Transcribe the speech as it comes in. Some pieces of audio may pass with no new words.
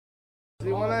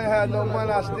See, when I ain't had no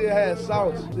money, I still had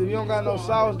sauce. If you don't got no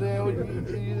sauce,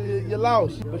 then you're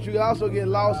lost. But you also get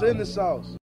lost in the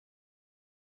sauce.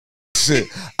 Shit.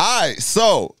 All right,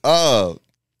 so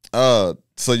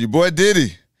your boy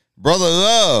Diddy, Brother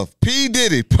Love, P.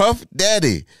 Diddy, Puff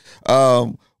Daddy,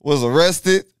 was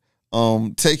arrested,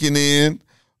 taken in,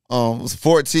 was a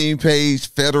 14-page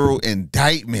federal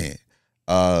indictment.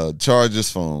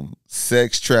 Charges from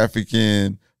sex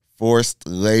trafficking, forced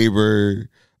labor,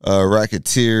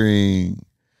 racketeering,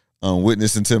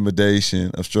 witness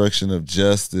intimidation, obstruction of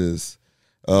justice,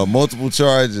 multiple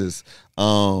charges.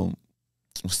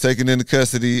 Was taken into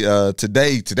custody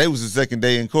today. Today was his second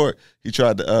day in court. He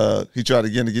tried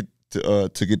again to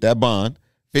get that bond,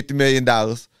 $50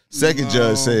 million. Second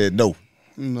judge said no.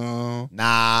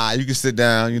 Nah, you can sit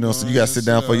down. So you got to sit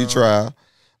down for your trial.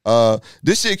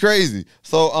 This shit crazy.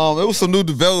 So it was some new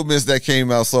developments that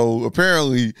came out. So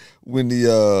apparently when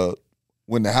the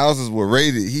houses were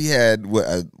raided, he had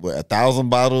 1,000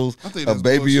 bottles of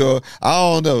baby oil. I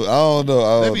don't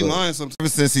know. They be lying sometimes. Ever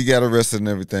since he got arrested and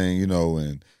everything,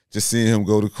 and just seeing him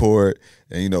go to court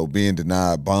and being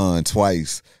denied bond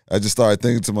twice, I just started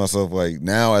thinking to myself, like,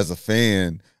 now as a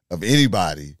fan of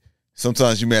anybody,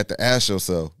 sometimes you may have to ask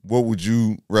yourself, what would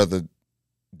you rather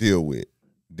deal with?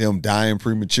 Them dying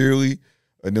prematurely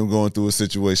or them going through a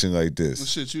situation like this? Well,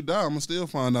 shit, you die, I'm gonna still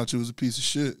find out you was a piece of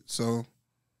shit. So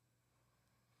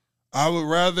I would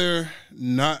rather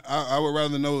not. I would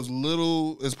rather know as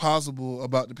little as possible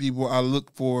about the people I look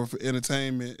for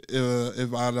entertainment.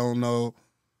 If I don't know,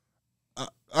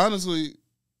 honestly.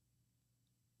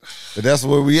 But that's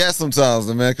where we at sometimes,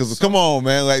 man. Because come on,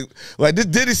 man, like this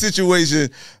Diddy situation,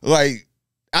 like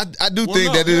I do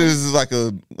think that it is like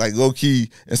low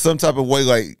key in some type of way,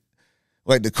 like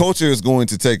the culture is going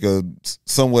to take a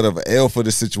somewhat of an L for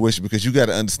this situation, because you got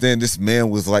to understand this man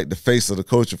was like the face of the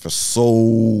culture for so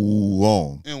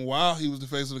long. And while he was the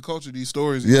face of the culture, these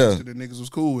stories existed that niggas was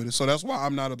cool with it. So that's why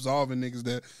I'm not absolving niggas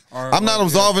that are. I'm not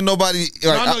absolving nobody.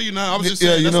 Like, I know you're not. I was just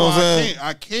saying. That's why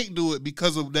I can't do it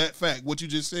because of that fact. What you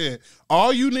just said.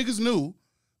 All you niggas knew.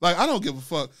 Like, I don't give a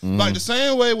fuck. Like, the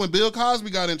same way when Bill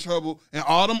Cosby got in trouble and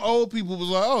all them old people was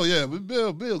like, oh, yeah, but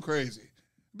Bill crazy.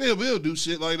 Bill do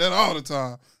shit like that all the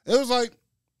time. It was like,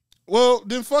 well,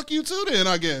 then fuck you too then,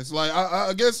 I guess. Like,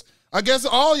 I guess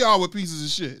all y'all were pieces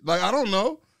of shit. Like, I don't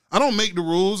know. I don't make the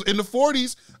rules. In the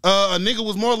 40s, a nigga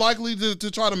was more likely to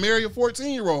try to marry a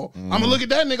 14-year-old. I'm going to look at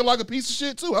that nigga like a piece of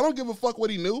shit too. I don't give a fuck what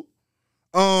he knew.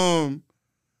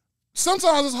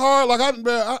 Sometimes it's hard. Like,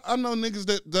 I know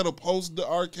niggas that'll post the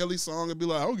R. Kelly song and be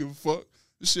like, I don't give a fuck.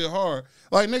 This shit hard.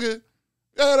 Like, nigga,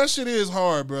 yeah, that shit is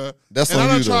hard, bro. That's and on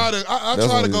I you, try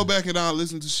to go back and I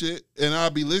listen to shit, and I'll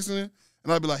be listening,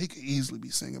 and I'll be like, he could easily be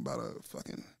singing about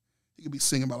he could be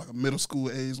singing about like a middle school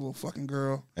age little fucking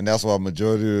girl. And that's why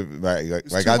majority of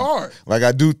it's too hard. Like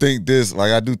I do think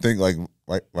like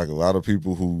a lot of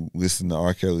people who listen to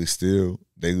R. Kelly still,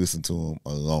 they listen to him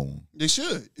alone. They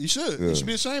should. You should. Yeah. You should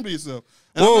be ashamed of yourself.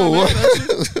 And whoa,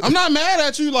 I'm not mad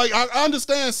at you. Like, I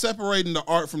understand separating the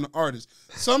art from the artist.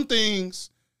 Some things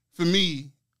for me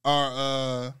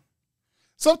are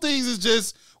some things is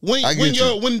just when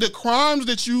the crimes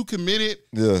that you committed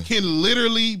can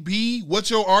literally be what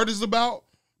your art is about.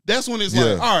 That's when it's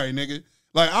like, all right, nigga.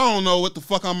 Like, I don't know what the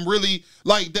fuck I'm really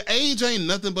like. The Age ain't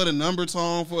nothing but a number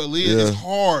song for Aaliyah. It's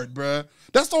hard, bruh.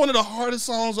 That's one of the hardest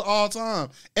songs of all time,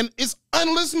 and it's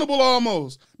unlistenable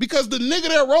almost because the nigga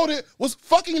that wrote it was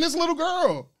fucking this little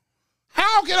girl.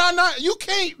 How can I not? You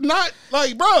can't not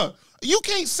like, bruh. You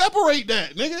can't separate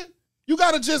that, nigga. You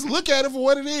gotta just look at it for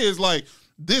what it is. Like,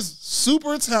 this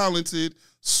super talented,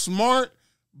 smart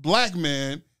black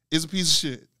man is a piece of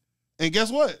shit. And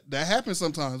guess what? That happens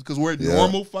sometimes because we're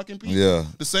normal fucking people. Yeah.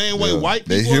 The same way white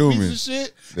people are pieces of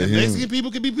shit and Mexican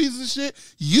people can be pieces of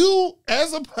shit. You,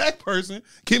 as a black person,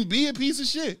 can be a piece of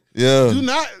shit. Yeah.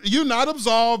 You're not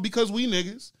absolved because we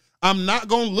niggas. I'm not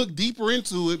gonna look deeper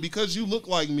into it because you look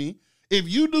like me. If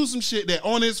you do some shit that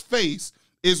on its face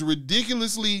is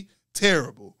ridiculously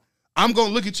terrible, I'm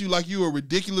gonna look at you like you a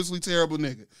ridiculously terrible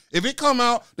nigga. If it come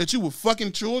out that you were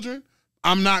fucking children,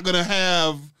 I'm not gonna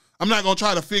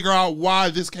try to figure out why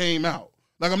this came out.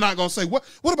 Like, I'm not gonna say, what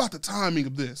about the timing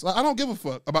of this? Like, I don't give a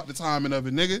fuck about the timing of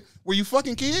it, nigga. Were you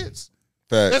fucking kids?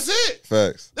 Facts. That's it.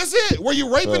 Facts. That's it. Were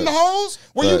you raping the hoes?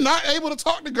 Were you not able to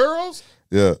talk to girls?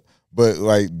 Yeah. But,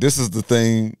 like, this is the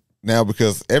thing now,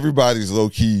 because everybody's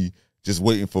low-key just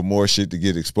waiting for more shit to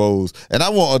get exposed. And I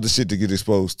want other shit to get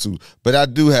exposed too. But I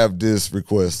do have this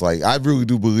request. Like, I really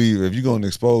do believe if you're going to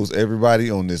expose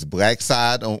everybody on this black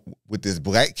side with this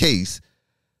black case,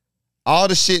 all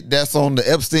the shit that's on the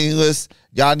Epstein list,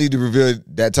 y'all need to reveal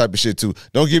that type of shit too.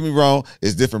 Don't get me wrong,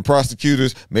 it's different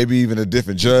prosecutors, maybe even a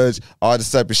different judge, all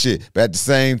this type of shit. But at the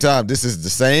same time, this is the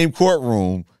same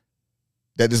courtroom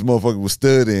that this motherfucker was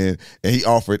stood in, and he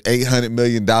offered $800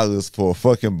 million for a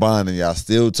fucking bond, and y'all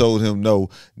still told him no.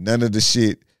 None of the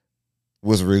shit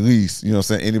was released, you know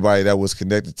what I'm saying, anybody that was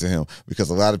connected to him, because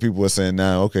a lot of people are saying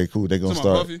now, okay, cool, they're going to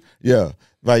start. Puffy? Yeah.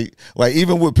 Like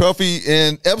even with Puffy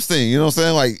and Epstein, you know what I'm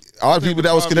saying? Like all the people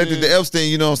that was connected to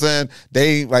Epstein, you know what I'm saying?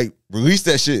 They like released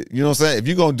that shit. You know what I'm saying? If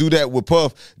you're going to do that with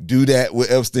Puff, do that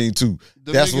with Epstein too.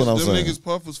 That's what I'm saying. Niggas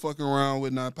Puff was fucking around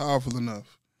with not powerful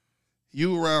enough.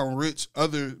 You around rich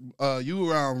niggas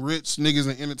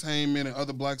in entertainment and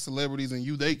other black celebrities, and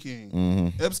they king.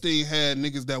 Mm-hmm. Epstein had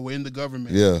niggas that were in the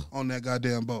government on that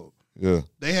goddamn boat. Yeah,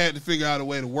 they had to figure out a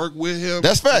way to work with him.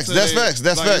 That's facts. That's facts.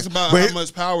 It's about how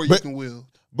much power you can wield.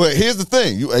 But here's the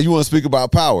thing: you want to speak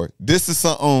about power. This is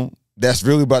something that's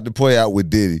really about to play out with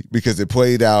Diddy, because it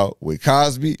played out with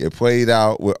Cosby, it played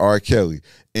out with R. Kelly,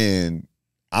 and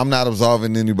I'm not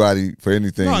absolving anybody for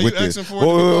anything with this.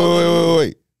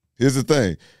 Wait. Here's the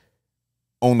thing.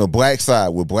 On the black side,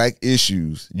 with black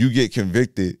issues, you get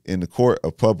convicted in the court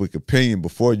of public opinion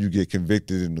before you get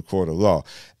convicted in the court of law.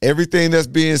 Everything that's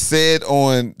being said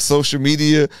on social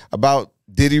media about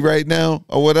Diddy right now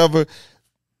or whatever,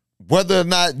 whether or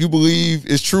not you believe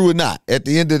it's true or not, at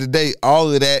the end of the day,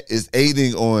 all of that is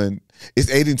aiding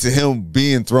to him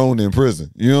being thrown in prison.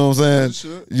 You know what I'm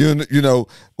saying? Sure. You know,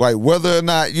 like whether or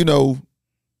not, you know,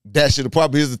 that should have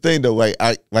probably, here's the thing though,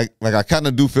 I kind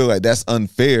of do feel like that's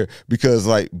unfair, because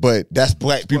but that's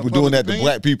black people doing that to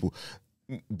black people.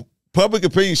 Public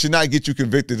opinion should not get you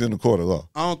convicted in the court of law.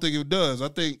 I don't think it does. I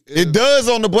think it does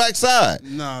on the black side.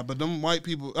 Nah, but them white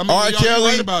people. I mean, R.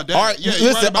 Kelly, right about that.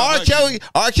 Listen,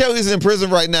 R. Kelly's in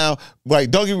prison right now. Like,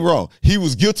 don't get me wrong, he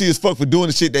was guilty as fuck for doing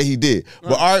the shit that he did.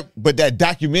 Right. But that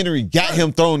documentary got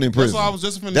him thrown in prison. That's what I was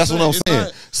just finna That's say. what I'm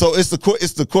saying. So it's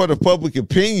the court of public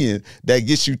opinion that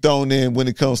gets you thrown in when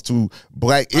it comes to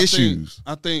black issues.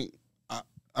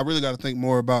 I really got to think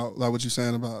more about like what you're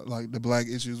saying about like the black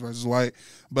issues versus white.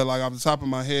 But like off the top of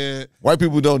my head, white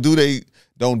people don't do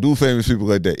famous people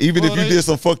like that. Even if you did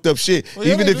some fucked up shit,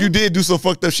 even if you did do some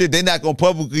fucked up shit, they're not gonna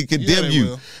publicly condemn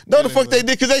you. No, the fuck they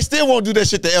did, because they still won't do that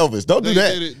shit to Elvis. Don't do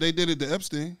that. They did it to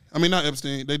Epstein. I mean, not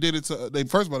Epstein. They did it to.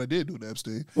 First of all, they did do it to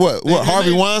Epstein. What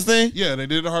Harvey Weinstein? Yeah, they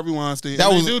did it to Harvey Weinstein.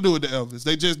 They do it to Elvis.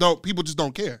 They just don't. People just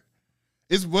don't care.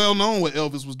 It's well known what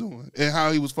Elvis was doing and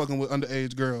how he was fucking with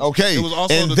underage girls. Okay, it was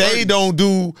also and they 30s. Don't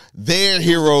do their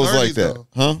heroes 30s, like that, though.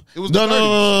 Huh? It was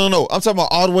no. I'm talking about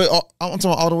all the way. I'm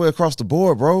talking about all the way across the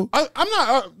board, bro. I'm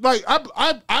not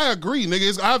I agree, nigga.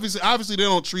 It's obviously they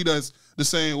don't treat us the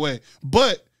same way.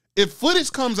 But if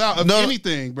footage comes out of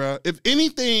anything, bro, if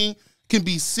anything can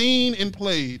be seen and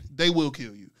played, they will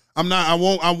kill you. I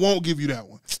won't give you that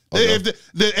one. Okay. If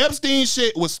the Epstein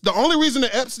shit was the only reason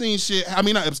the Epstein shit, I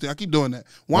mean not Epstein, I keep doing that.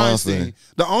 Weinstein.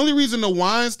 The only reason the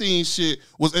Weinstein shit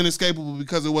was inescapable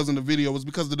because it wasn't a video was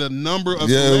because of the number of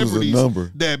celebrities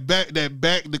that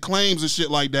back the claims and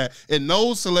shit like that. And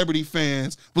those celebrity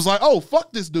fans was like, oh,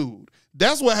 fuck this dude.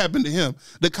 That's what happened to him.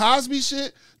 The Cosby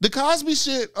shit,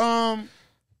 I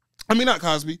mean not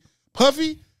Cosby,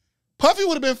 Puffy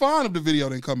would have been fine if the video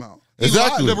didn't come out.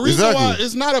 Exactly. The reason why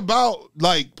it's not about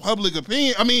like public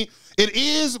opinion. I mean, it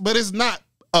is, but it's not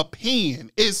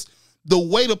opinion. It's the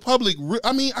way the public.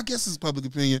 I mean, I guess it's public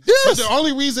opinion. Yes. But the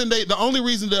only reason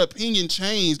the opinion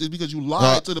changed is because you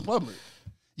lied to the public.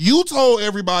 You told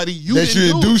everybody that you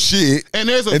didn't do shit, and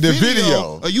there's a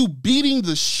video of you beating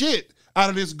the shit out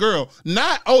of this girl.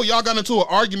 Not, oh, y'all got into an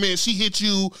argument, she hit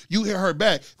you, you hit her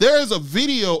back. There is a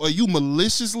video of you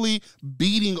maliciously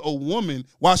beating a woman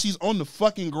while she's on the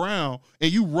fucking ground and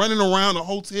you running around the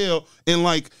hotel in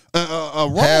like a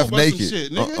half naked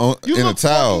shit, nigga. You in look a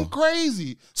towel. Fucking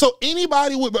crazy. So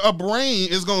anybody with a brain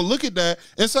is gonna look at that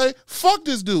and say, fuck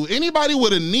this dude. Anybody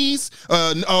with a niece or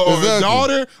a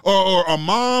daughter or a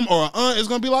mom or an aunt is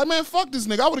gonna be like, man, fuck this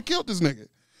nigga. I would have killed this nigga.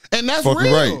 And that's fucking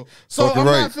real. Right. So fucking I'm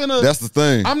not finna. That's the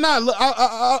thing. I'm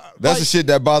not. That's the shit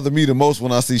that bothers me the most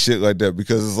when I see shit like that,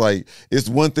 because it's like, it's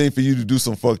one thing for you to do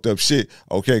some fucked up shit.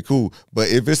 Okay, cool. But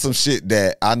if it's some shit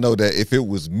that I know that if it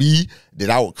was me that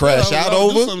I would crash out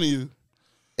over.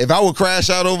 If I would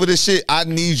crash out over this shit, I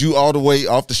need you all the way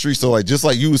off the street. So like, just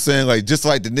like you were saying, like just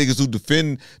like the niggas who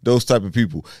defend those type of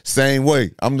people, same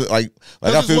way. I'm like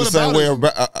I feel the same way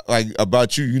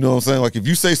about you. You know what I'm saying? Like if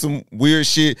you say some weird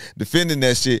shit defending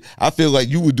that shit, I feel like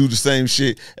you would do the same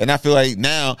shit. And I feel like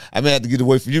now I may have to get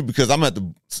away from you because I'm gonna have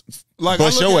to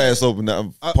bust your ass open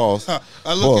now. Pause.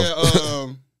 I look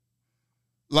at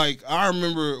like I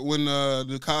remember when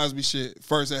the Cosby shit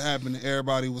first had happened, and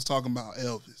everybody was talking about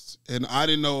Elvis, and I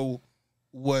didn't know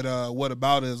what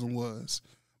aboutism was,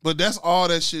 but that's all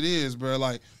that shit is, bro.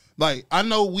 Like I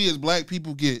know we as black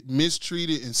people get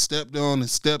mistreated and stepped on and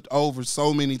stepped over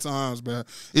so many times, bro.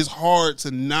 It's hard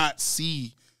to not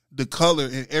see the color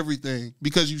in everything,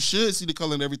 because you should see the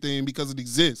color in everything because it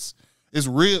exists. It's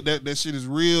real. That shit is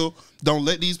real. Don't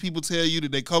let these people tell you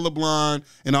that they colorblind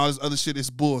and all this other shit. It's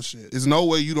bullshit. There's no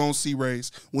way you don't see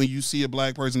race when you see a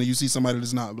black person and you see somebody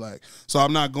that's not black. So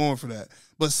I'm not going for that.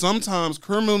 But sometimes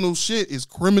criminal shit is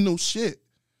criminal shit,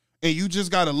 and you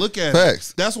just got to look at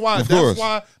Facts. it. That's why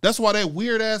that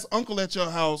weird ass uncle at your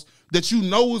house that you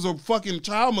know is a fucking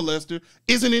child molester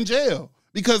isn't in jail,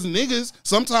 because niggas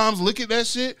sometimes look at that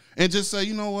shit and just say,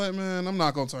 you know what, man, I'm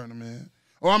not gonna turn him in.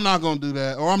 Or I'm not going to do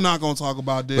that. Or I'm not going to talk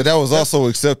about this. But that was also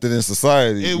accepted in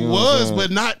society. It was, but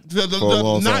not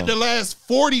the last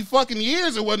 40 fucking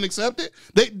years it wasn't accepted.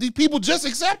 The people just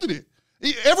accepted it.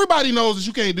 Everybody knows that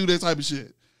you can't do that type of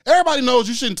shit. Everybody knows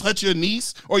you shouldn't touch your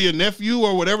niece or your nephew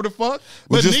or whatever the fuck.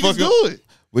 But niggas do it.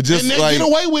 But just and they get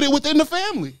away with it within the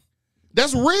family.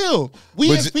 That's real.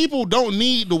 We as people don't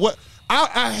need the what.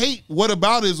 I hate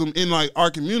whataboutism in like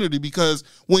our community, because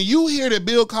when you hear that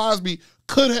Bill Cosby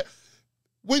could have...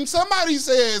 When somebody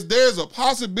says there's a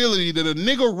possibility that a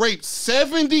nigga raped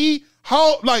 70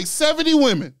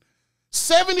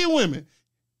 women,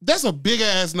 that's a big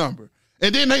ass number.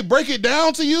 And then they break it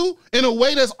down to you in a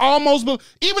way that's almost,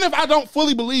 even if I don't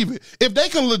fully believe it, if they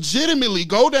can legitimately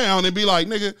go down and be like,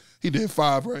 nigga, he did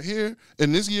 5 right here,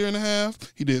 and this year and a half,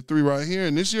 he did 3 right here,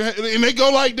 and this year, and they go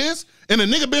like this, and the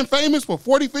nigga been famous for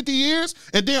 40, 50 years,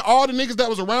 and then all the niggas that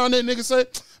was around that nigga say,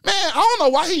 man, I don't know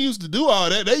why he used to do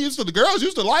all that. The girls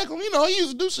used to like him. You know, he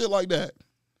used to do shit like that.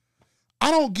 I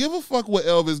don't give a fuck what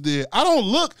Elvis did. I don't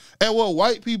look at what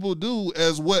white people do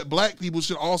as what black people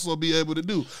should also be able to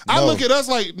do. No. I look at us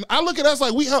like I look at us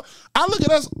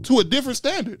to a different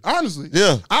standard, honestly.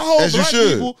 Yeah. I hold black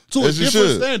people to a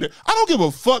different standard. I don't give a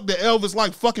fuck that Elvis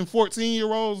like fucking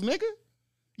 14-year-olds, nigga.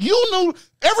 You knew,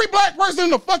 every black person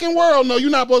in the fucking world know you're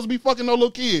not supposed to be fucking no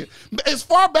little kid. As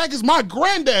far back as my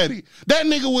granddaddy, that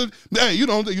nigga would, hey, you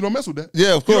don't mess with that.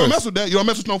 Yeah, of course. You don't mess with that. You don't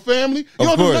mess with no family. You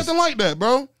don't do nothing like that,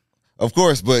 bro. Of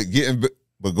course, but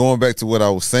going back to what I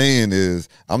was saying is,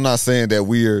 I'm not saying that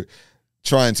we're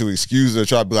trying to excuse or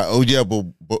try to be like, oh yeah, but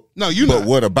no, you not. But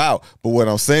what about? But what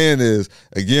I'm saying is,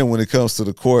 again, when it comes to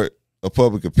the court of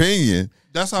public opinion,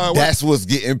 that's how it that's works. What's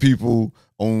getting people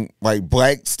on, like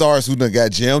black stars who done got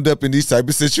jammed up in these type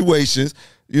of situations.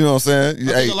 You know what I'm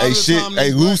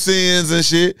saying? Loose ends and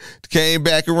shit came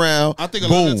back around. I think a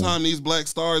lot of the time these black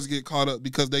stars get caught up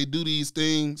because they do these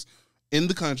things in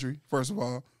the country, first of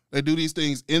all. They do these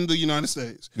things in the United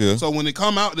States. Yeah. So when it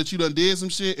come out that you done did some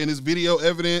shit and it's video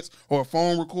evidence or a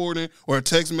phone recording or a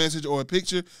text message or a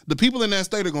picture, the people in that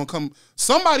state are going to come.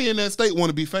 Somebody in that state want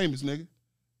to be famous, nigga.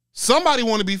 Somebody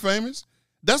want to be famous.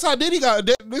 That's how Diddy got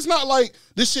it. It's not like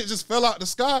this shit just fell out the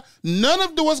sky. None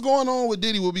of what's going on with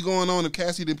Diddy would be going on if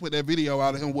Cassie didn't put that video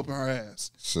out of him whooping her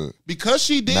ass. Shit. Because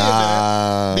she did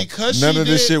that. Because none of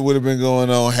this shit would have been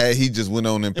going on had he just went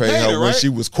on and paid her when she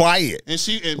was quiet. And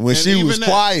she gave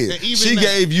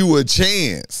you a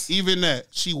chance. Even that,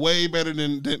 she way better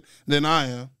than I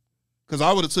am. Because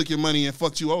I would have took your money and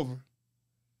fucked you over.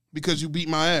 Because you beat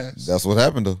my ass. That's what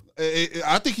happened though.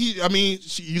 I think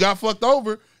you got fucked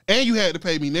over. And you had to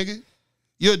pay me, nigga.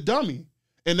 You're a dummy.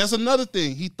 And that's another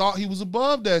thing. He thought he was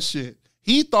above that shit.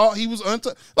 He thought he was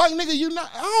like, nigga, you not.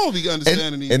 I don't be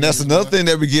understanding these. And that's another thing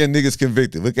that be getting niggas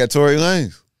convicted. Look at Tory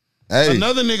Lanez. Hey.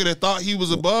 Another nigga that thought he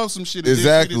was above some shit.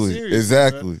 Exactly. And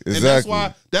that's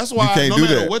why no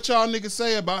matter what y'all niggas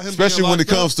say about him, especially when it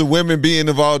comes to women being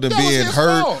involved and being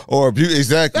hurt or abused.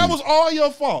 Exactly. That was all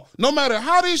your fault. No matter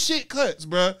how this shit cuts,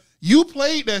 bruh, you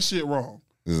played that shit wrong.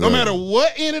 Exactly. No matter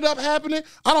what ended up happening,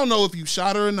 I don't know if you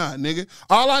shot her or not, nigga.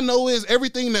 All I know is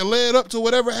everything that led up to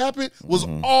whatever happened was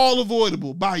all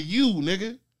avoidable by you,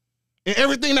 nigga. And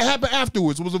everything that happened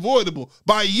afterwards was avoidable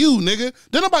by you, nigga.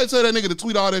 Didn't nobody tell that nigga to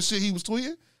tweet all that shit he was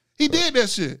tweeting? He did that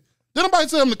shit. Didn't nobody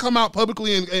tell him to come out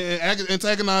publicly and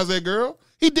antagonize that girl?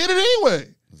 He did it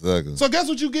anyway. Exactly. So guess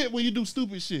what you get when you do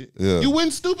stupid shit? Yeah. You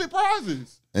win stupid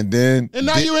prizes. And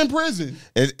now you're in prison.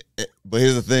 But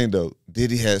here's the thing, though.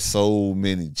 Diddy had so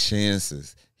many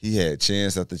chances. He had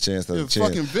chance after chance after chance.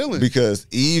 Fucking villain. Because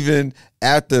even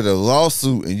after the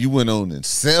lawsuit and you went on and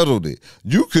settled it,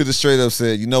 you could have straight up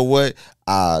said, you know what?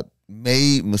 I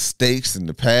made mistakes in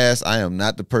the past. I am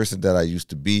not the person that I used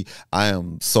to be. I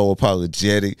am so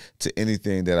apologetic to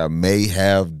anything that I may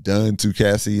have done to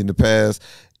Cassie in the past.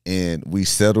 and we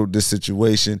settled the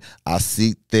situation. I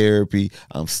seek therapy.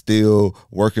 I'm still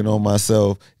working on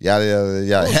myself. Yada, yada,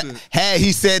 yada. Had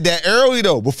he said that early,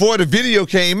 though, before the video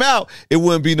came out, it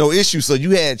wouldn't be no issue. So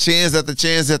you had chance after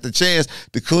chance after chance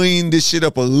to clean this shit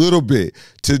up a little bit,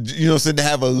 to, you know what I'm saying, to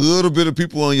have a little bit of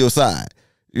people on your side.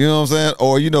 You know what I'm saying?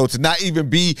 Or, you know, to not even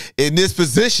be in this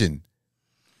position.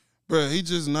 Bro, he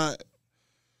just not.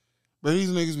 But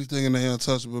these niggas be thinking they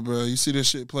untouchable, bro. You see this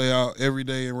shit play out every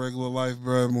day in regular life,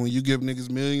 bro. When you give niggas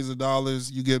millions of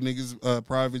dollars, you give niggas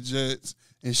private jets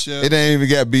and shit. It ain't even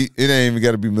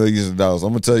got to be millions of dollars. I'm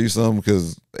gonna tell you something,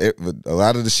 because a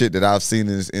lot of the shit that I've seen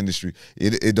in this industry,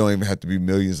 it don't even have to be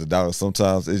millions of dollars.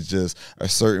 Sometimes it's just a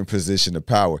certain position of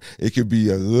power. It could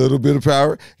be a little bit of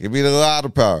power, it could be a lot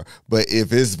of power. But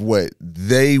if it's what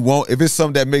they want, if it's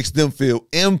something that makes them feel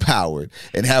empowered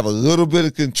and have a little bit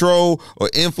of control or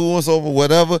influence over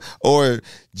whatever, or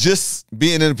just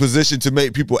being in a position to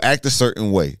make people act a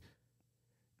certain way,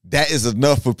 that is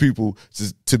enough for people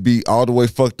to be all the way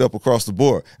fucked up across the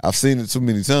board. I've seen it too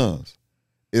many times.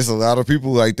 It's a lot of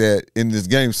people like that in this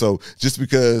game. So just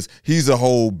because he's a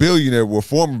whole billionaire, well,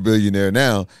 former billionaire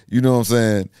now, you know what I'm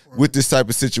saying, with this type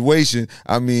of situation,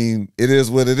 I mean, it is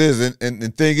what it is. And the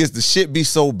thing is, the shit be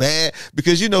so bad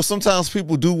because, you know, sometimes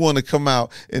people do want to come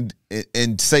out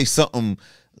and say something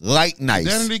nice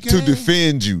to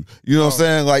defend you. You know what I'm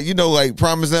saying? Like, you know, like,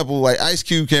 prime example, like Ice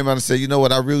Cube came out and said, you know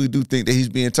what, I really do think that he's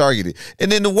being targeted.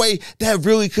 And in a way, that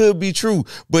really could be true.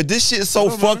 But this shit's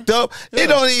so fucked up, it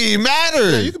don't even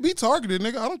matter. Yeah, you can be targeted,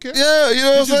 nigga. I don't care. Yeah, you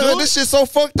know what I'm saying? Like, this shit's so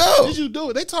fucked up. Did you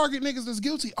do it? They target niggas that's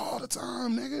guilty all the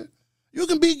time, nigga. You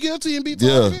can be guilty and be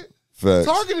targeted. Yeah, facts.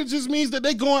 Targeted just means that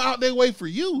they going out their way for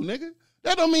you, nigga.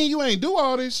 That don't mean you ain't do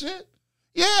all this shit.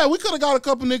 Yeah, we could have got a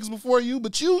couple niggas before you,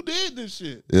 but you did this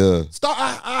shit. Yeah. Stop.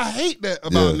 I hate that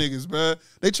about niggas, bro.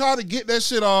 They try to get that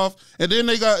shit off, and then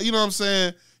they got, you know what I'm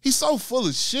saying? He's so full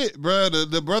of shit, bro.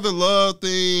 The brother love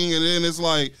thing, and then it's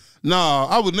like, nah,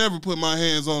 I would never put my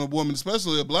hands on a woman,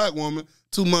 especially a black woman.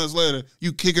 2 months later,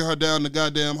 you kicking her down the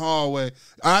goddamn hallway.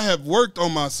 I have worked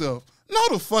on myself. No,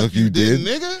 the fuck you didn't,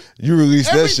 nigga. You released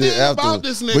Everything that shit after. about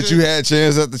this nigga, but you had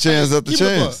chance after chance after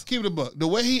chance. Keep it a buck. The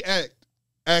way he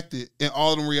acted in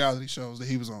all them reality shows that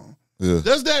he was on. Yeah.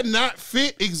 Does that not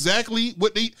fit exactly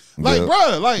what they like,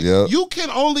 bro? Like, you can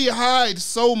only hide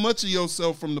so much of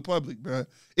yourself from the public, bro.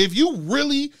 If you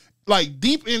really, like,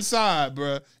 deep inside,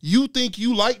 bro, you think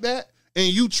you like that and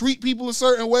you treat people a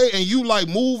certain way and you, like,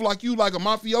 move like you like a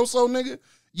mafioso nigga,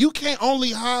 you can't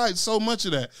only hide so much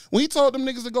of that. When he told them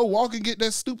niggas to go walk and get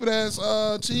that stupid ass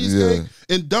cheesecake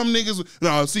and dumb niggas,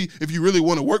 nah, see, if you really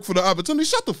want to work for the opportunity,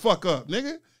 shut the fuck up,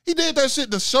 nigga. He did that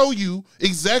shit to show you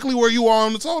exactly where you are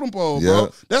on the totem pole, bro.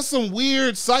 That's some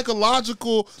weird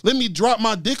psychological, let me drop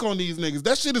my dick on these niggas.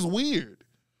 That shit is weird.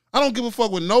 I don't give a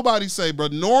fuck what nobody say, bro.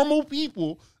 Normal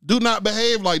people do not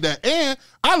behave like that. And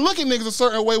I look at niggas a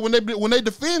certain way when they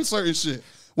defend certain shit.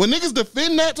 When niggas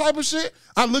defend that type of shit,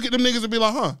 I look at them niggas and be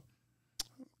like, huh,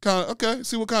 kind of, okay,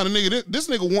 see what kind of nigga this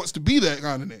nigga wants to be that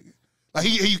kind of nigga. Like,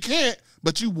 you can't,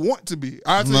 but you want to be.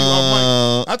 I'll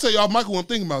tell you off mic who I'm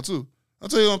thinking about, too. I'll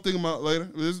tell you what I'm thinking about later.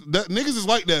 Niggas is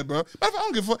like that, bro. I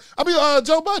don't give a fuck. I be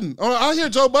Joe Budden. I hear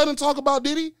Joe Budden talk about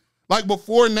Diddy like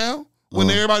before now, when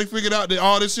everybody figured out that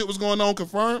all this shit was going on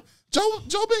confirmed. Joe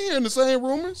been hearing the same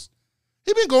rumors.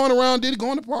 He been going around Diddy,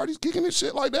 going to parties, kicking his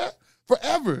shit like that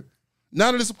forever.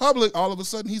 Now that it's public, all of a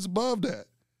sudden he's above that.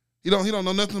 He don't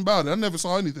know nothing about it. I never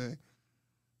saw anything.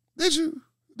 Did you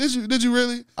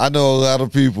really? I know a lot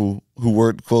of people who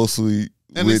worked closely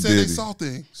and with they said Diddy. they saw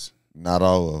things. Not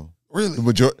all of them. Really?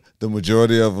 The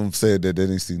majority of them said that they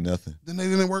didn't see nothing. Then they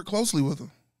didn't work closely with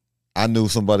him. I knew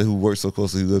somebody who worked so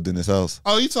closely, he lived in his house.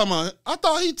 Oh, you talking about? I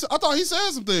thought he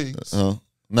said some things. No.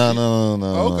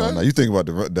 You think about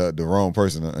the wrong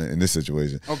person in this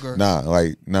situation. Okay.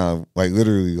 Like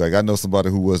literally, like, I know somebody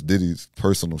who was Diddy's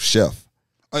personal chef.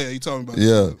 Oh yeah, you talking about?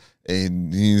 Yeah.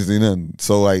 And he didn't see nothing.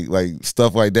 So like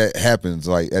stuff like that happens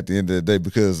like at the end of the day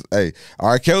because hey,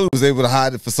 R. Kelly was able to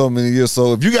hide it for so many years.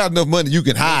 So if you got enough money, you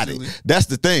can hide it. That's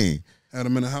the thing. Had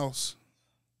him in the house.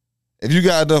 If you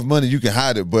got enough money, you can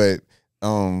hide it. But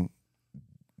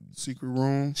secret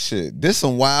room. Shit, this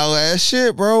some wild ass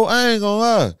shit, bro. I ain't gonna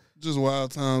lie. Just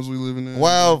wild times we living in.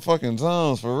 Wild fucking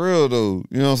times for real though.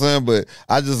 You know what I'm saying? But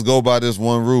I just go by this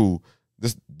one rule.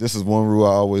 This is one rule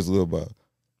I always live by.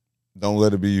 Don't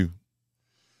let it be you.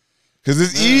 Because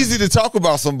it's easy to talk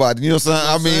about somebody. You know what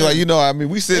I'm saying?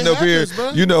 We sitting up here,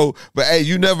 bro. You know, but hey,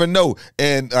 you never know.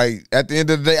 And like at the end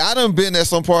of the day, I done been at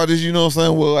some parties, you know what I'm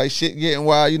saying, where like shit getting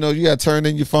wild, you know, you got to turn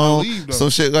in your phone,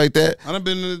 some shit like that. I done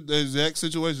been in the exact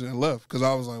situation and left because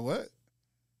I was like, what?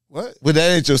 What? But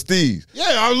that ain't your steez. Yeah,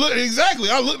 I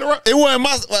looked around. It wasn't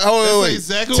my. Wait.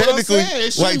 Exactly what I'm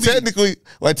saying.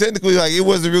 Technically, like it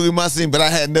wasn't really my scene, but I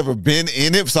had never been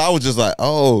in it, so I was just like,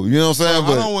 oh, you know what I'm saying?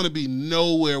 Bro, I don't want to be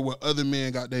nowhere where other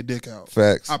men got their dick out.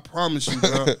 Facts. I promise you,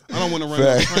 bro. I don't want to run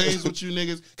no trains with you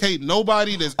niggas. Can't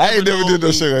nobody that's. I ain't never did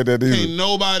no shit like that either. Can't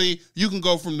nobody. You can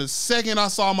go from the second I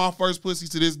saw my first pussy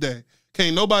to this day.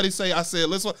 Can't nobody say I said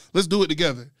let's do it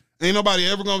together. Ain't nobody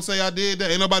ever gonna say I did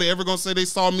that. Ain't nobody ever gonna say they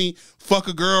saw me fuck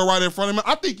a girl right in front of me.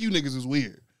 I think you niggas is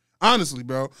weird. Honestly,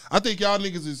 bro. I think y'all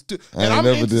niggas is too. And I'm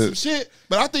into some shit,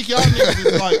 but I think y'all niggas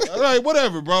is like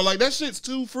whatever, bro. Like that shit's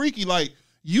too freaky. Like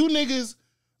you niggas,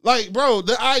 like, bro,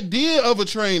 the idea of a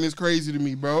train is crazy to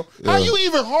me, bro. How you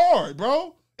even hard,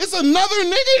 bro? It's another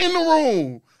nigga in the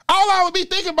room. All I would be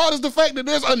thinking about is the fact that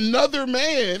there's another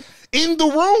man in the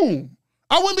room.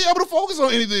 I wouldn't be able to focus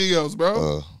on anything else,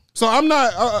 bro. So I'm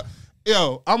not,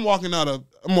 I'm walking out of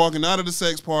the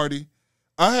sex party.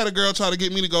 I had a girl try to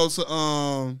get me to go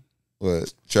to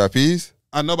what, Trapeze?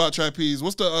 I know about Trapeze.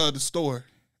 What's the store?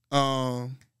 The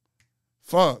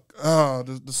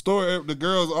store the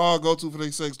girls all go to for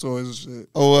their sex toys and shit.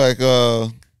 Oh, like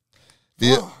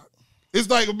it's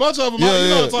like a bunch of them.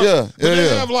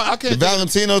 They have like I can't. The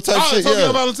Valentino type shit.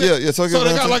 Yeah. So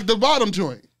they got like the bottom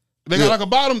joint. They got like a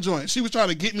bottom joint. She was trying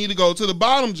to get me to go to the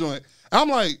bottom joint. I'm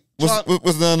like,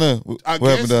 what's down there? I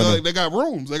guess they got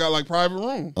rooms. They got like private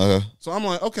rooms. Okay. So I'm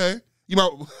like, okay, you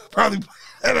might probably.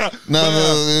 No.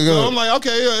 So I'm like,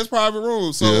 okay, yeah, it's private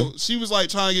rooms. So she was like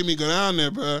trying to get me to go down there,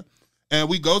 bro. And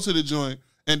we go to the joint.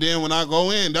 And then when I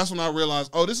go in, that's when I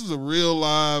realized, oh, this is a real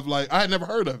live, like, I had never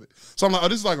heard of it. So I'm like, oh,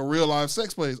 this is like a real live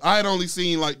sex place. I had only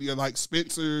seen like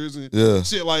Spencer's and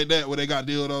shit like that where they got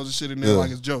dildos and shit in there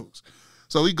like it's jokes.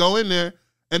 So we go in there,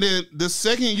 and then the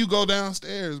second you go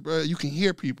downstairs, bro, you can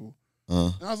hear people.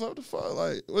 And I was like, what the fuck?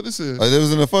 Like, what this is? Like, they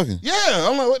was in the fucking? Yeah.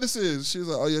 I'm like, what this is? She was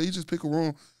like, oh, yeah, you just pick a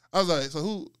room. I was like, so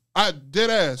who? I dead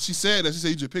ass. She said that. She said,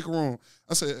 you just pick a room.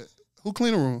 I said, who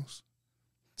clean the rooms?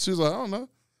 She was like, I don't know.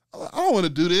 I don't want to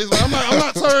do this. Like, I'm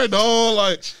not turned on.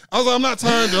 Like, I was like, I'm not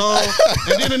turned on.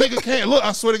 And then the nigga came. Look,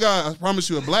 I swear to God, I promise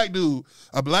you, a black dude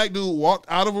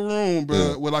walked out of a room,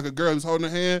 bro, with like a girl who's holding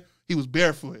her hand. He was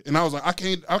barefoot, and I was like, I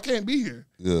can't be here.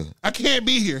 Yeah, I can't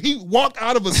be here. He walked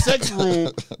out of a sex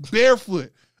room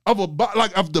barefoot of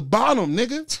the bottom,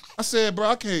 nigga. I said, bro,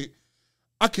 I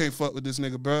can't fuck with this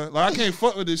nigga, bro. Like, I can't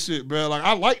fuck with this shit, bro. Like,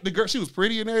 I like the girl. She was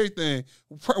pretty and everything.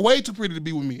 Way too pretty to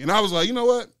be with me. And I was like, you know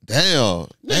what? Damn.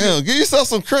 Give yourself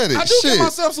some credit. I do give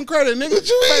myself some credit, nigga. What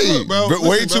you mean? Look, bro. But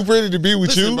way too pretty to be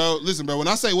with you? Listen, bro. When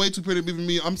I say way too pretty to be with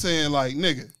me, I'm saying, like,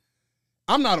 nigga,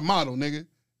 I'm not a model, nigga.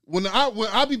 When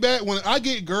I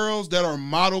get girls that are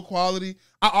model quality,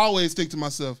 I always think to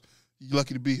myself, you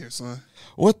lucky to be here, son.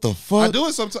 What the fuck? I do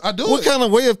it sometimes. What kind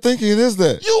of way of thinking is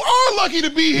that? You are lucky to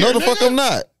be here. No, the fuck I'm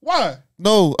not. Why?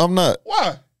 No, I'm not.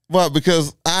 Why? Why?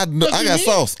 Because I got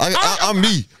sauce. I'm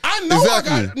me. I know.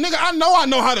 Exactly. I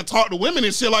know how to talk to women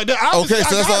and shit like that. Okay,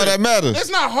 so that's all that matters. It's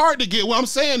not hard to get. What I'm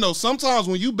saying though, sometimes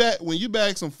when you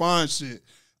bag some fine shit,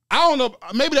 I don't know.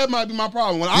 Maybe that might be my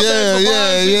problem. When I bag some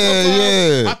fine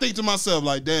shit, I think to myself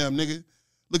like, damn, nigga.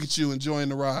 Look at you enjoying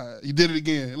the ride. You did it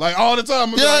again. Like all the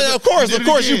time. Yeah, of course. You're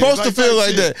supposed to feel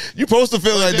like that. You're supposed to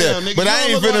feel like that. Nigga, but I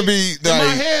ain't finna be like, in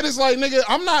my head it's like, nigga,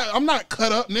 I'm not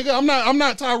cut up, nigga. I'm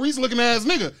not Tyrese looking ass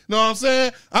nigga. Know what I'm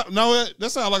saying? That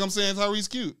sounds like I'm saying Tyrese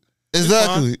cute.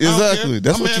 Exactly.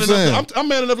 That's what you're saying. I'm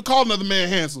man enough to call another man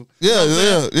handsome. Yeah.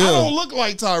 I don't look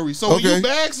like Tyrese. So when you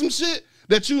bag some shit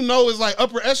that you know is like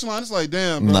upper echelon, it's like,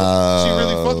 damn, bro. She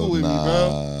really fucking with me,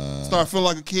 bro. Start feeling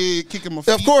like a kid kicking my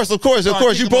feet. Of course.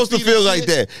 You're supposed to feel like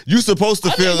that. You're supposed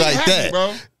to feel like that,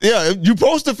 bro. Yeah, you're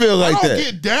supposed to feel like that. I don't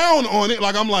get down on it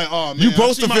like I'm like, oh man. You're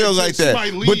supposed to feel like that.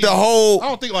 But the whole, I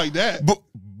don't think like that.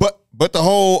 But the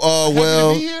whole,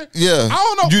 yeah. I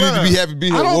don't know. You need to be happy to be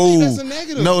here. I don't think that's a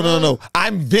negative. No.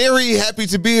 I'm very happy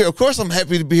to be here. Of course, I'm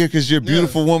happy to be here because you're a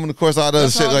beautiful woman. Of course, all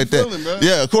that shit like that. Bro.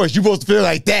 Yeah, of course, you're supposed to feel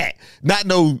like that. Not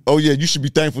no. Oh yeah, you should be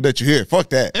thankful that you're here.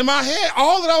 Fuck that. In my head,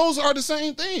 all of those are the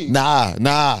same thing. Nah.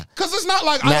 Because it's not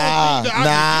like I don't think that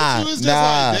I can get you. It's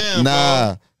just like,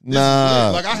 damn,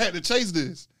 bro. Like I had to chase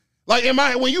this. Like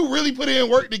when you really put in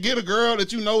work to get a girl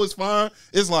that you know is fine,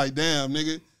 it's like, damn,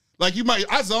 nigga. Like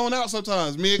I zone out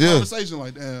sometimes mid-conversation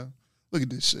like, damn, look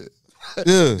at this shit.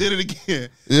 Yeah. Did it again.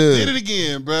 Yeah. Did it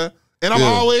again, bro. And I'm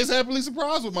always happily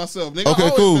surprised with myself, nigga.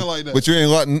 Okay, cool. Like that. But you ain't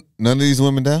letting none of these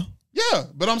women down? Yeah,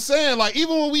 but I'm saying, like,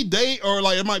 even when we date or,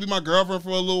 like, it might be my girlfriend for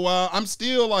a little while, I'm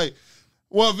still, like,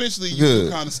 well, eventually you do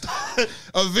kind of stop.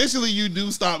 Eventually you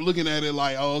do stop looking at it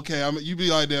like, oh, okay, you be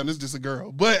like, damn, this is just a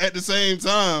girl. But at the same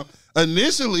time,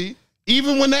 initially,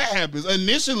 Even when that happens,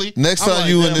 initially, next time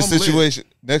you in this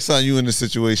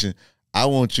situation, I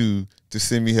want you to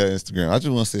send me her Instagram. I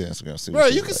just want to see her Instagram. Bro,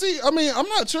 you can see. I mean, I'm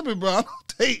not tripping, bro. I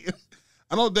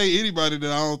don't date anity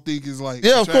that I don't think is like.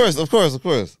 Yeah, of course.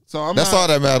 So that's all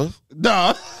that matters.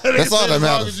 Nah, that's all that matters. As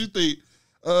long as you think.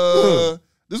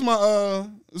 This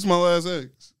is my last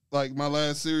ex, like my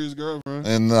last serious girlfriend.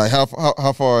 And like how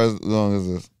far long is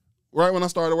this? Right when I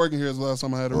started working here is the last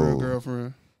time I had a real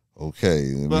girlfriend.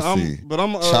 Okay, let me see. But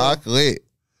I'm chocolate.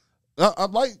 I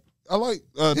like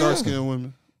dark skinned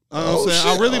women. You know what I'm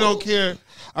saying? I really don't care.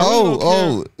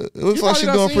 It looks like she's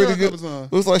doing pretty good.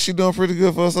 Looks like she's doing pretty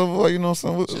good for herself. You know,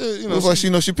 looks like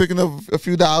she picking up a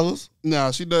few dollars.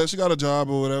 Nah, she does. She got a job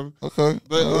or whatever. Okay,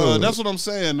 but that's what I'm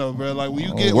saying though, bro. Like when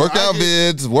you get workout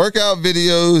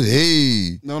videos.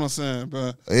 Hey, know what I'm saying,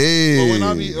 bro? Hey,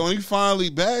 but when you finally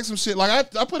bag some shit,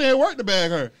 like I put in work to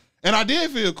bag her, and I did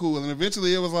feel cool, and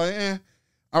eventually it was like,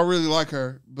 I really like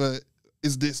her, but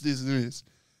it's this.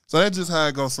 So that's just how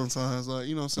it goes sometimes. Like,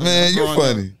 you know what I'm saying? Man, you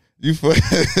funny. You funny.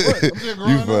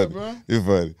 You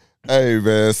funny. Hey,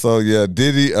 man. So, yeah,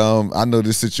 Diddy, I know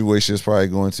this situation is probably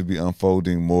going to be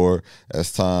unfolding more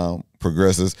as time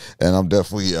progresses. And I'm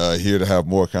definitely here to have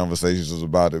more conversations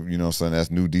about it. You know what I'm saying? As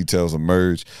new details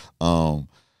emerge.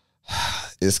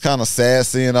 It's kind of sad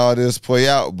seeing all this play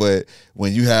out. But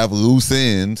when you have loose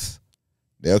ends,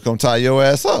 they'll come tie your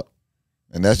ass up.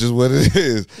 And that's just what it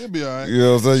is. He'll be all right. You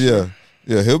know what I'm saying? Yeah.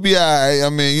 Yeah, he'll be all right. I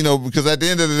mean, you know, because at the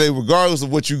end of the day, regardless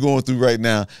of what you're going through right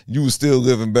now, you were still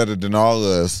living better than all of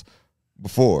us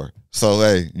before. So,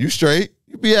 hey, you straight.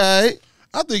 You be all right.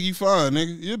 I think you fine,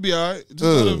 nigga. You'll be all right. Just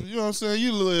live, you know what I'm saying?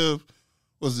 You live,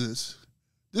 what's this?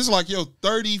 This is like your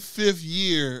 35th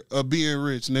year of being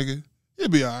rich, nigga. You'll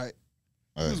be all right.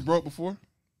 You was broke before.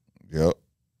 Yep.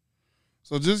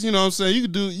 So just, you know what I'm saying?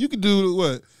 You could do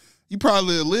what? You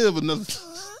probably live another...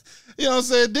 You know what I'm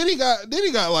saying?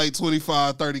 Diddy got like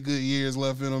 25, 30 good years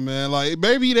left in him, man. Like,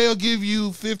 maybe they'll give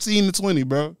you 15 to 20,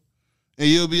 bro. And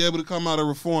you'll be able to come out a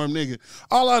reformed nigga.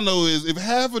 All I know is if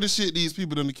half of the shit these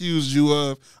people done accused you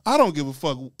of, I don't give a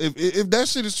fuck. If that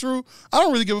shit is true, I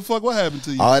don't really give a fuck what happened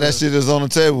to you. All that shit is on the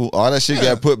table. All that shit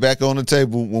got put back on the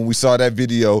table when we saw that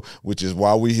video, which is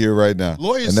why we here right now.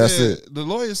 That's it. The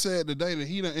lawyer said today that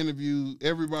he done interviewed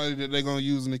everybody that they're going to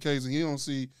use in the case, and he don't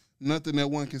see nothing that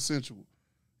wasn't consensual.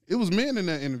 It was men in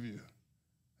that interview.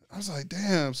 I was like,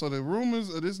 damn, so the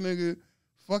rumors of this nigga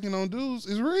fucking on dudes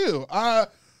is real.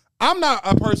 I'm not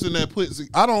a person that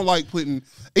I don't like putting,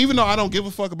 even though I don't give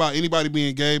a fuck about anybody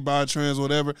being gay, bi, trans,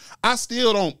 whatever, I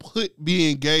still don't put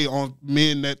being gay on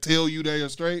men that tell you they are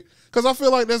straight. Because I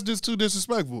feel like that's just too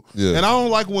disrespectful. Yeah. And I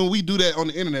don't like when we do that on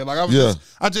the internet. Like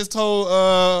I just told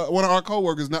one of our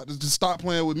coworkers not to stop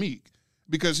playing with Meek.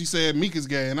 Because she said Meek is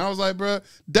gay. And I was like, bro,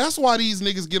 that's why these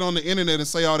niggas get on the internet and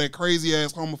say all that crazy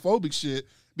ass homophobic shit.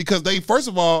 Because they, first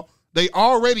of all, they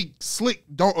already slick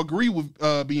don't agree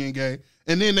with being gay.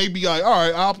 And then they be like, all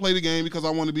right, I'll play the game because I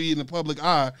want to be in the public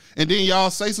eye. And then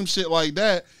y'all say some shit like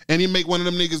that and then make one of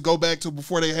them niggas go back to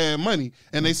before they had money.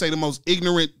 And they say the most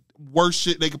ignorant, worst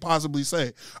shit they could possibly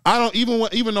say. I don't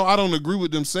even though I don't agree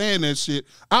with them saying that shit,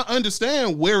 I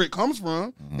understand where it comes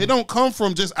from. It don't come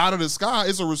from just out of the sky.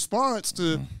 It's a response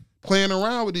to playing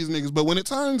around with these niggas. But when it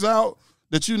turns out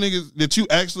that you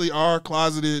actually are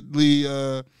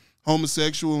closetedly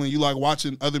homosexual and you like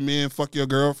watching other men fuck your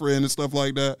girlfriend and stuff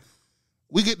like that,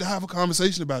 we get to have a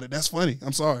conversation about it. That's funny.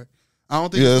 I'm sorry. I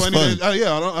don't think it's funny.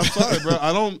 I'm sorry, bro.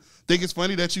 I don't think it's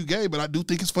funny that you gay, but I do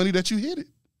think it's funny that you hit it.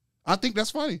 I think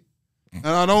that's funny. And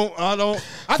I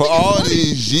for all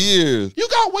these years. You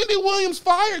got Wendy Williams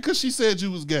fired because she said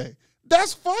you was gay.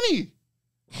 That's funny.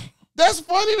 That's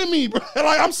funny to me, bro.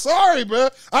 Like, I'm sorry, bro.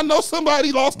 I know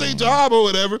somebody lost their job or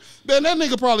whatever. Man, that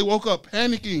nigga probably woke up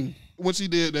panicking when she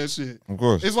did that shit. Of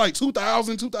course. It's like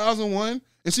 2000, 2001,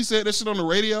 and she said that shit on the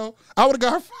radio. I would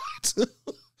have got her fired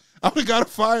too. I would have got her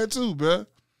fired too, bro.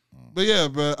 But yeah,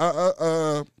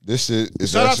 bro. This shit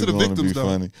is actually going to be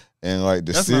funny. And like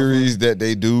the series that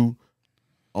they do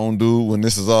on Dude when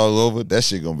this is all over, that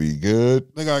shit gonna be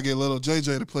good. They gotta get little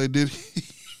JJ to play Diddy.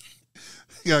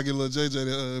 Gotta get little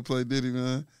JJ to play Diddy,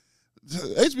 man.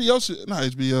 HBO shit, not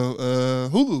HBO,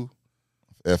 Hulu.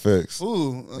 FX.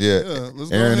 Ooh, yeah. Let's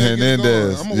Aaron go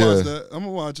Hernandez. I'm gonna watch that. I'm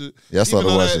gonna watch it.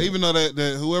 Yeah, Even though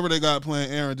that whoever they got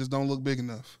playing Aaron just don't look big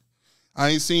enough. I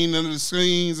ain't seen none of the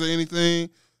screens or anything.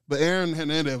 But Aaron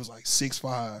Hernandez was like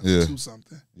 6'5", 2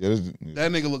 something. Yeah,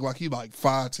 that nigga look like he like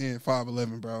 5'10",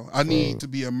 5'11", bro. I need to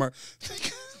be a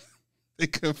They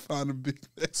couldn't find a big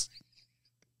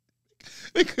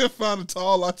They couldn't find a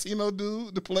tall Latino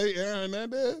dude to play Aaron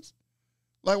Hernandez.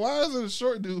 Like, why isn't a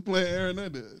short dude playing Aaron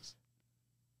Hernandez?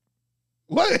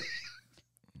 What?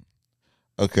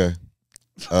 Okay.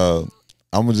 I'm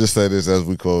gonna just say this as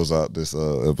we close out this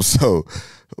episode.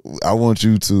 I want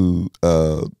you to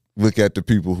look at the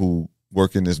people who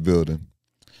work in this building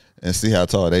and see how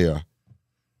tall they are.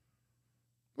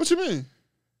 What you mean?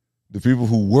 The people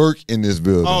who work in this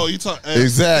building. Oh, you talk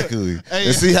exactly,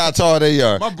 and see how tall they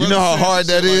are. You know how hard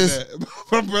that is.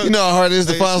 You know how hard it is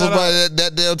to find somebody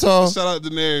that damn tall. Shout out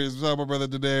Daenerys. Shout out my brother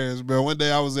Daenerys, bro. One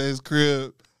day I was at his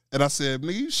crib and I said,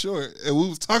 "Nigga, you short?" And we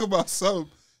was talking about something.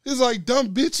 He's like,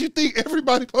 "Dumb bitch, you think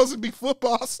everybody supposed to be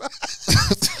football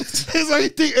size?" He's like, "You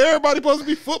think everybody supposed to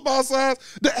be football size?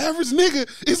 The average nigga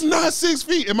is not 6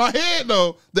 feet." In my head,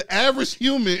 though, the average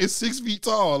human is 6 feet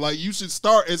tall. Like, you should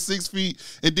start at 6 feet,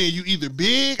 and then you either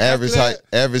big. Average height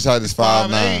is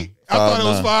 5'9". I thought it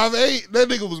was 5'8". That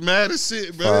nigga was mad as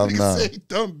shit, bro. That nigga said,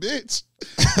 "Dumb bitch."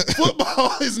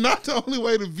 Football is not the only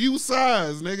way to view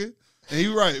size, nigga. And he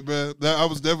right, bro. I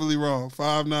was definitely wrong.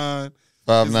 5'9".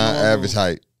 5'9" average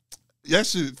height. That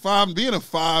shit, being a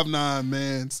 5'9"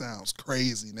 man sounds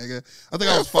crazy, nigga. I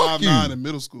think I was 5'9" in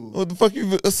middle school. What the fuck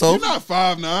you? So you're not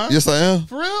 5'9". Yes, I am.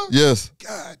 For real? Yes.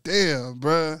 God damn,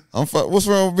 bruh. What's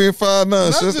wrong with being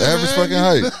 5'9"? That's average fucking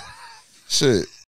height. Shit.